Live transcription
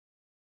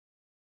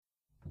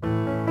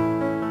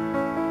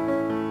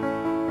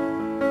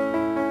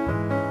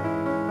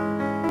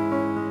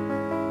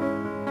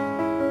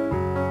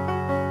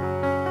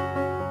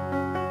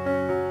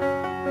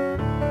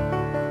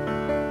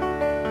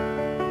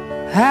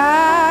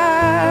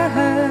I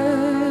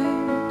heard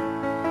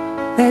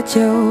that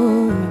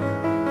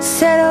you're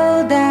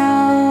settled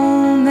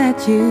down,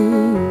 that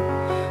you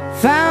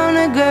found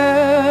a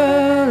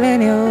girl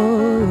and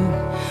you're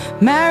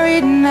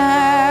married now.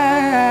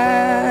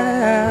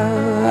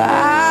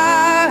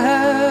 I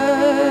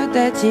heard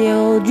that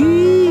your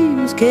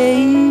dreams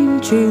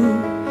came true.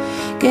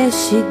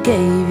 Guess she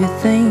gave you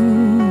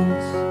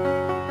things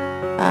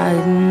I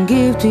didn't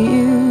give to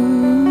you.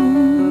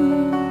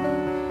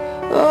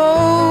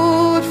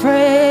 Old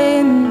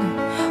friend,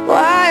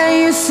 why are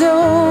you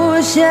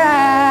so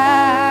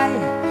shy?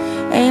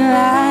 Ain't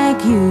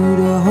like you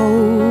to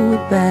hold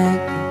back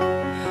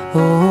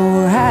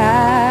or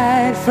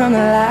hide from the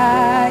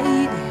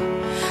light.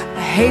 I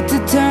hate to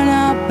turn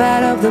up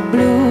out of the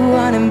blue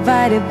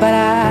uninvited, but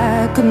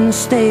I couldn't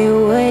stay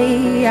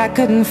away, I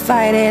couldn't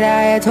fight it.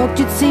 I had hoped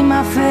you'd see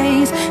my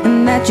face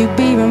and that you'd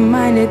be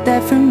reminded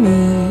that for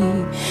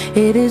me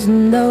it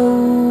isn't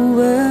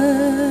over.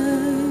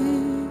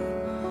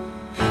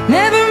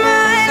 Never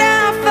mind,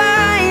 I'll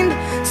find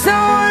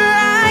someone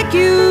like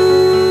you.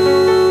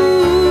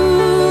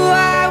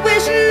 I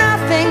wish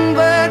nothing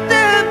but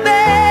the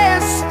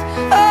best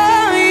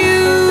of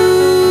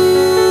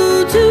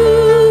you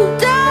too.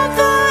 Don't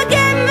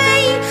forget me,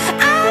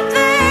 I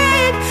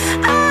think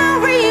I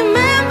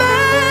remember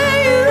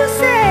you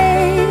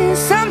say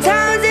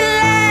sometimes it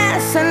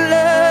lasts and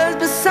loves,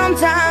 but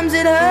sometimes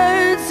it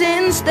hurts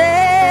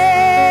instead.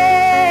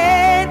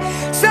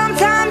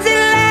 Sometimes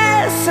it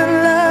lasts and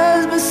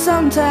loves, but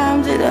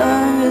sometimes it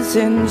hurts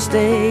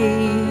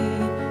instead.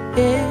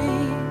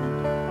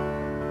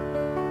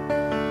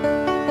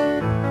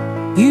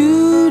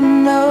 You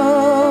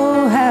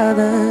know how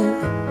the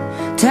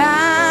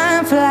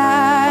time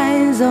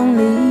flies.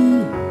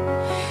 Only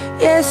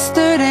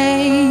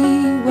yesterday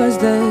was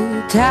the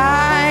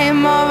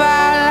time of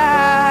our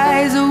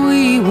lives.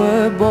 We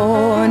were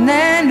born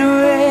and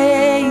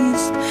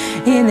raised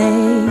in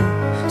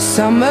a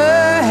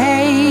summer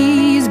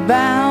haze,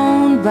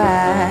 bound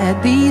by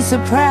the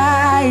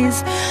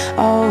surprise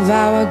of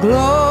our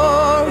glory.